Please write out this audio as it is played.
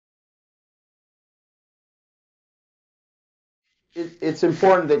It's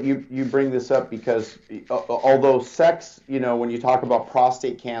important that you bring this up because although sex, when you talk about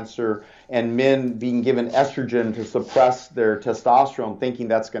prostate cancer and men being given estrogen to suppress their testosterone, thinking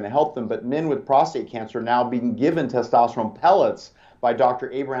that's going to help them, but men with prostate cancer now being given testosterone pellets by Dr.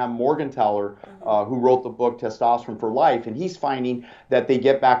 Abraham Morgentaler, who wrote the book Testosterone for Life, and he's finding that they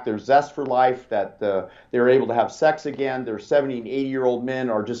get back their zest for life, that they're able to have sex again. Their 70 and 80-year-old men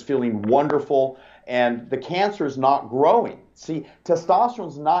are just feeling wonderful, and the cancer is not growing. See, testosterone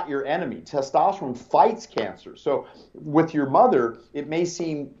is not your enemy. Testosterone fights cancer. So with your mother, it may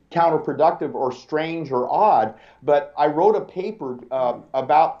seem counterproductive or strange or odd, but I wrote a paper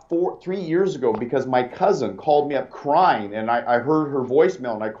about 3 years ago because my cousin called me up crying, and I heard her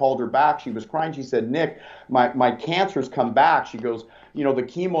voicemail, and I called her back. She was crying. She said, Nick, my cancer's come back. She goes, the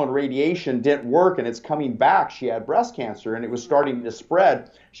chemo and radiation didn't work, and it's coming back. She had breast cancer, and it was starting to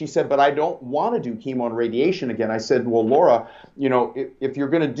spread. She said, but I don't want to do chemo and radiation again. I said, well, Laura, if you're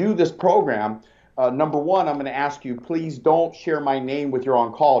going to do this program, number one, I'm going to ask you, please don't share my name with your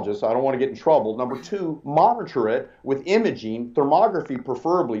oncologist. I don't want to get in trouble. Number two, monitor it with imaging, thermography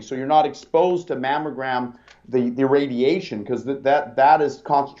preferably, so you're not exposed to mammogram, the radiation, because that is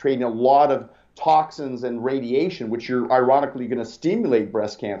concentrating a lot of toxins and radiation, which you're ironically going to stimulate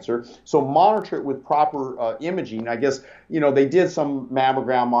breast cancer. So monitor it with proper imaging. I guess, they did some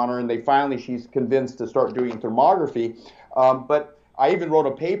mammogram on her, and she's convinced to start doing thermography. But I even wrote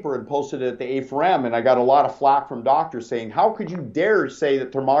a paper and posted it at the A4M, and I got a lot of flack from doctors saying, how could you dare say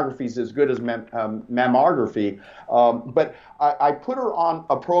that thermography is as good as mammography? But I put her on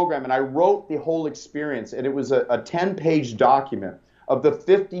a program, and I wrote the whole experience, and it was a 10-page document of the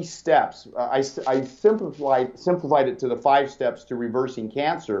 50 steps. I simplified it to the 5 steps to reversing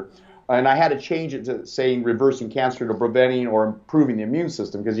cancer. And I had to change it to saying reversing cancer to preventing or improving the immune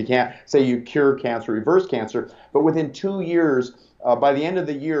system, because you can't say you cure cancer, reverse cancer. But within 2 years, by the end of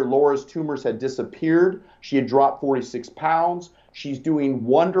the year, Laura's tumors had disappeared. She had dropped 46 pounds. She's doing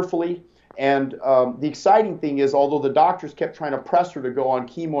wonderfully. And the exciting thing is, although the doctors kept trying to press her to go on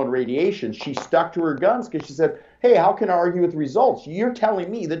chemo and radiation, she stuck to her guns because she said, hey, how can I argue with results? You're telling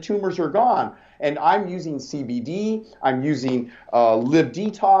me the tumors are gone. And I'm using CBD, I'm using Live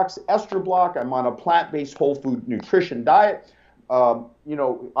Detox, Estroblock, I'm on a plant-based whole food nutrition diet. I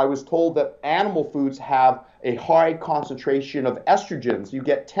was told that animal foods have a high concentration of estrogens. You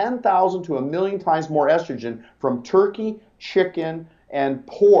get 10,000 to 1,000,000 times more estrogen from turkey, chicken, and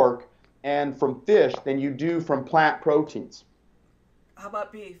pork, and from fish than you do from plant proteins. How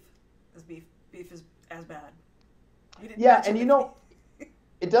about beef? Is beef is as bad? Yeah, and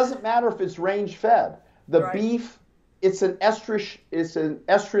it doesn't matter if it's range fed. The right. Beef, it's an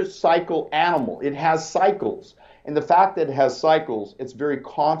estrous cycle animal. It has cycles. And the fact that it has cycles, it's very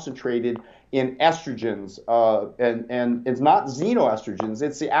concentrated in estrogens, and it's not xenoestrogens.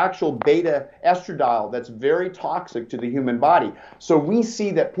 It's the actual beta estradiol that's very toxic to the human body. So we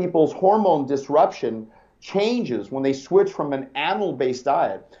see that people's hormone disruption changes when they switch from an animal-based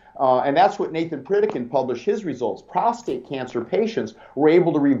diet. And that's what Nathan Pritikin published his results. Prostate cancer patients were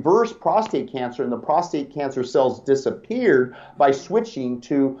able to reverse prostate cancer, and the prostate cancer cells disappeared by switching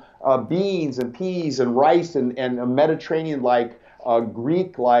to beans and peas and rice and a Mediterranean-like,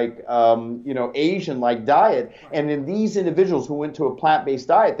 Greek-like, Asian-like diet. And in these individuals who went to a plant-based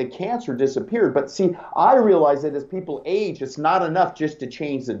diet, the cancer disappeared. But see, I realize that as people age, it's not enough just to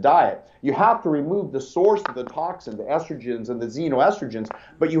change the diet. You have to remove the source of the toxin, the estrogens and the xenoestrogens,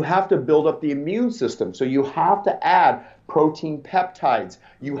 but you have to build up the immune system. So you have to add protein peptides.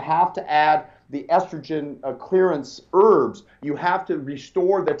 You have to add the estrogen clearance herbs. You have to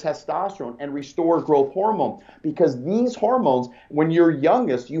restore the testosterone and restore growth hormone, because these hormones, when you're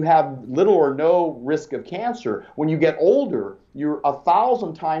youngest, you have little or no risk of cancer. When you get older, you're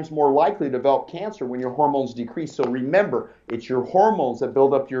 1,000 times more likely to develop cancer when your hormones decrease. So remember, it's your hormones that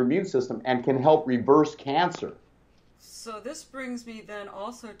build up your immune system and can help reverse cancer. So this brings me then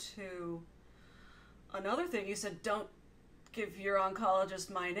also to another thing. You said don't give your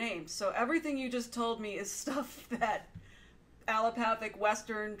oncologist my name. So everything you just told me is stuff that allopathic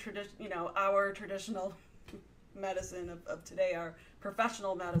Western tradition, our traditional medicine of today, our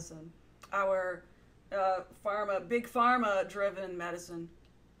professional medicine, our big pharma driven medicine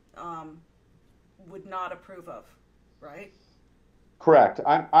would not approve of, right? Correct.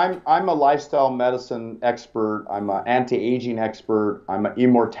 I'm a lifestyle medicine expert. I'm an anti-aging expert. I'm an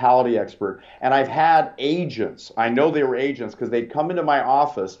immortality expert. And I've had agents. I know they were agents because they'd come into my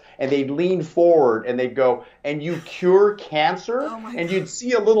office and they'd lean forward and they'd go, "And you cure cancer?" Oh my And God. you'd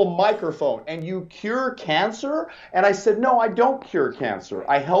see a little microphone, "And you cure cancer?" And I said, "No, I don't cure cancer.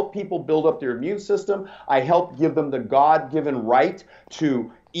 I help people build up their immune system. I help give them the God-given right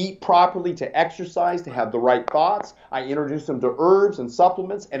to eat properly, to exercise, to have the right thoughts. I introduce them to herbs and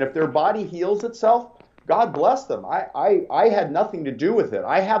supplements, and if their body heals itself, God bless them. I had nothing to do with it.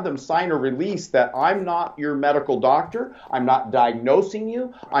 I have them sign a release that I'm not your medical doctor. I'm not diagnosing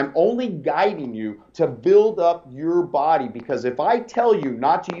you. I'm only guiding you to build up your body, because if I tell you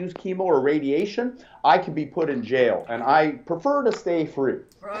not to use chemo or radiation, I could be put in jail, and I prefer to stay free."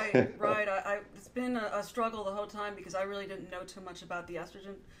 Right, right. It's been a struggle the whole time because I really didn't know too much about the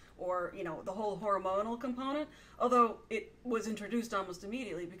estrogen or, the whole hormonal component. Although it was introduced almost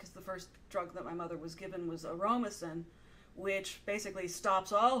immediately because the first drug that my mother was given was aromasin, which basically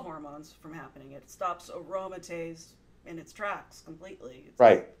stops all hormones from happening. It stops aromatase in its tracks completely.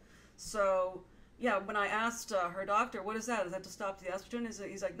 Right. So, yeah, when I asked her doctor, "What is that? Is that to stop the estrogen?"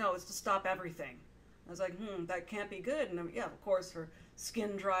 He's like, "No, it's to stop everything." I was like, that can't be good. And yeah, of course, her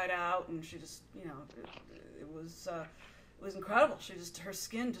skin dried out, and she just, it was incredible. Her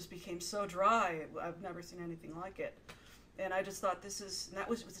skin just became so dry. I've never seen anything like it. And I just thought it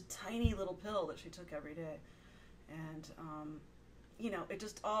was a tiny little pill that she took every day. And, it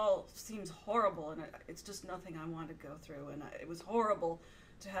just all seems horrible, and it's just nothing I want to go through. And it was horrible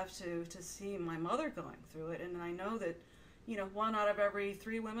to have to see my mother going through it. And I know that, 1 out of every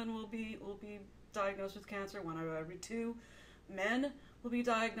 3 women will be diagnosed with cancer. 1 out of every 2 men will be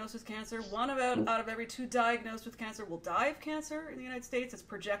diagnosed with cancer. 1 out of every 2 diagnosed with cancer will die of cancer in the United States. It's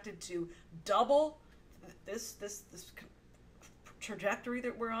projected to double. This trajectory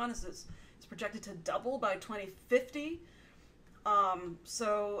that we're on is projected to double by 2050.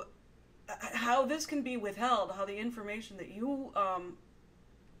 So how this can be withheld, how the information that you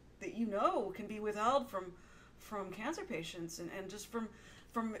can be withheld from cancer patients and just from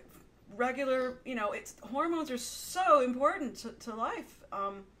regular, hormones are so important to life.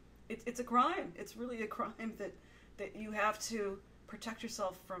 It's a crime. It's really a crime that you have to protect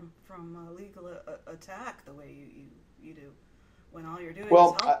yourself from legal attack the way you do when all you're doing is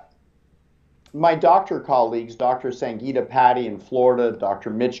help. My doctor colleagues, Dr. Sangeeta Patty in Florida, Dr.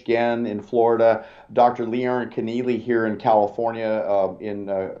 Mitch Genn in Florida, Dr. Leon Keneally here in California, in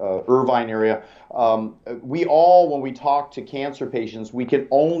Irvine area, we all, when we talk to cancer patients, we can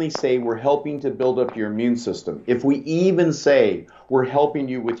only say we're helping to build up your immune system. If we even say we're helping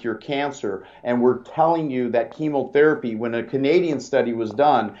you with your cancer and we're telling you that chemotherapy, when a Canadian study was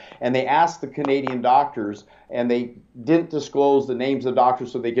done and they asked the Canadian doctors, and they didn't disclose the names of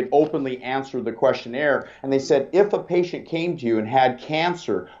doctors so they could openly answer the questionnaire. And they said, if a patient came to you and had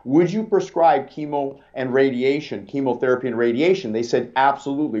cancer, would you prescribe chemotherapy and radiation? They said,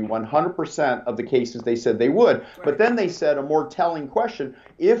 absolutely. 100% of the cases they said they would. Right. But then they said a more telling question,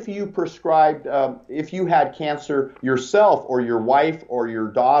 if you prescribed, if you had cancer yourself or your wife or your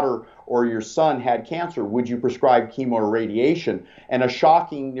daughter or your son had cancer, would you prescribe chemo or radiation? And a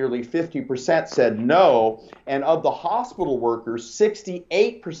shocking nearly 50% said no. And of the hospital workers,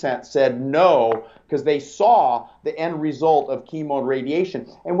 68% said no because they saw the end result of chemo and radiation.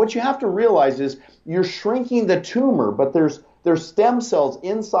 And what you have to realize is you're shrinking the tumor, but there's stem cells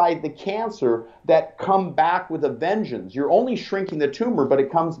inside the cancer that come back with a vengeance. You're only shrinking the tumor, but it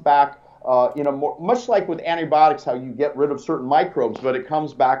comes back much like with antibiotics, how you get rid of certain microbes, but it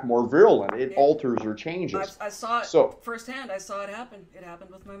comes back more virulent. It alters or changes. I saw it firsthand. I saw it happen. It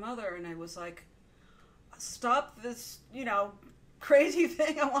happened with my mother, and I was like, stop this, crazy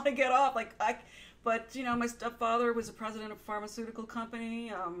thing. I want to get off. But my stepfather was the president of a pharmaceutical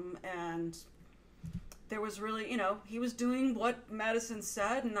company, and there was really, he was doing what medicine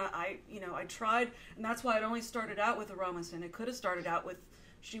said, and I tried, and that's why it only started out with aromasin. It could have started out with,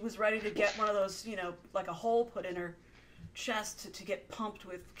 she was ready to get one of those, like a hole put in her chest to get pumped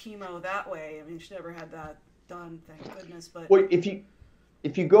with chemo that way. I mean, she never had that done, thank goodness. But well,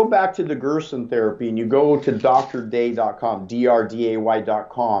 if you go back to the Gerson therapy and you go to drday.com,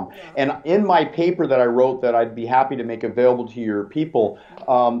 drday.com, yeah. And in my paper that I wrote that I'd be happy to make available to your people,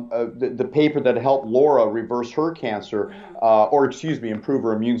 the paper that helped Laura reverse her cancer, improve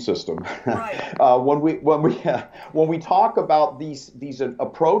her immune system. Right. when we talk about these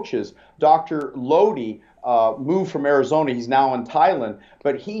approaches, Dr. Lodi moved from Arizona. He's now in Thailand,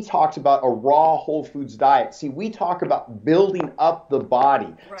 but he talks about a raw whole foods diet. See, we talk about building up the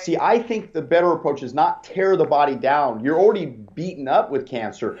body. Right. See, I think the better approach is not tear the body down. You're already beaten up with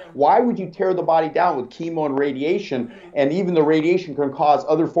cancer. Yeah. Why would you tear the body down with chemo and radiation? And even the radiation can cause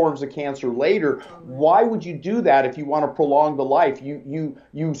other forms of cancer later. Why would you do that if you want to prolong the life? You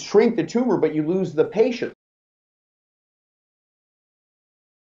shrink the tumor, but you lose the patient.